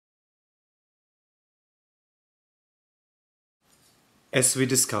As we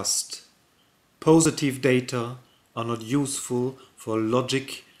discussed, positive data are not useful for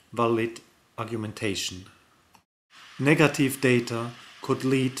logic valid argumentation. Negative data could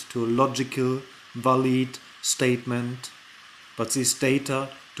lead to a logical, valid statement, but these data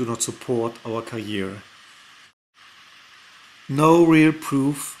do not support our career. No real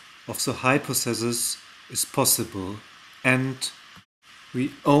proof of the hypothesis is possible, and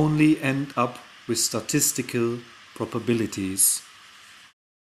we only end up with statistical probabilities.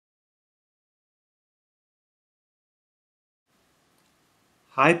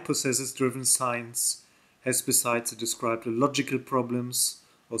 Hypothesis-driven science has, besides the described logical problems,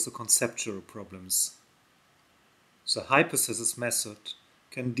 also conceptual problems. The hypothesis method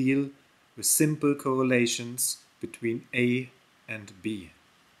can deal with simple correlations between A and B.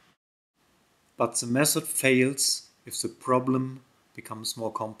 But the method fails if the problem becomes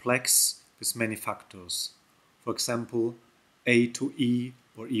more complex with many factors, for example, A to E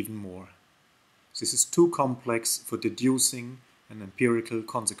or even more. This is too complex for deducing an empirical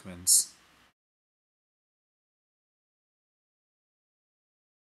consequence.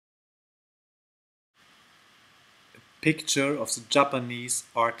 A picture of the Japanese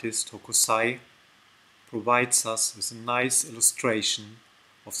artist Hokusai provides us with a nice illustration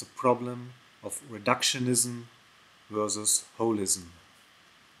of the problem of reductionism versus holism.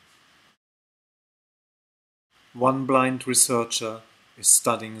 One blind researcher is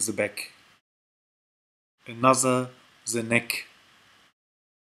studying the back, another the neck.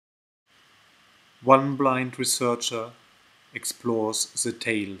 One blind researcher explores the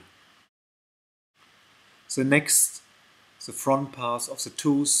tail. The next, the front parts of the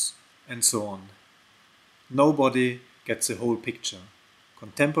tooth, and so on. Nobody gets the whole picture.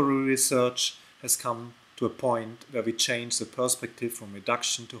 Contemporary research has come to a point where we change the perspective from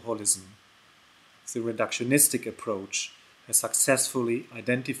reduction to holism. The reductionistic approach has successfully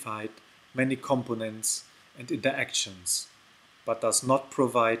identified many components and interactions, but does not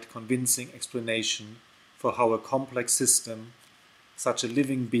provide convincing explanation for how a complex system, such a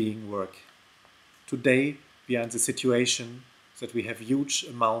living being, works. Today, we are in the situation that we have huge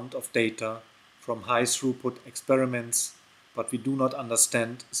amount of data from high-throughput experiments, but we do not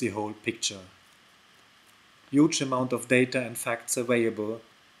understand the whole picture. Huge amount of data and facts available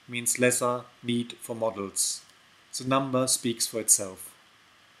means lesser need for models. The number speaks for itself.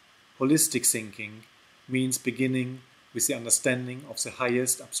 Holistic thinking means beginning with the understanding of the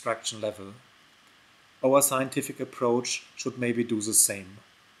highest abstraction level. Our scientific approach should maybe do the same.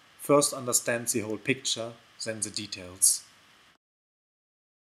 First understand the whole picture, then the details.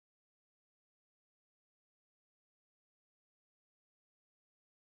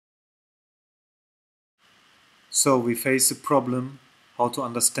 So we face the problem how to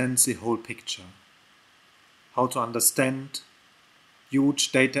understand the whole picture. How to understand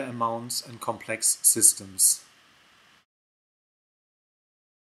huge data amounts and complex systems.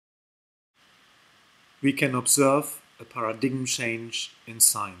 We can observe a paradigm change in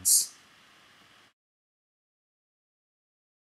science.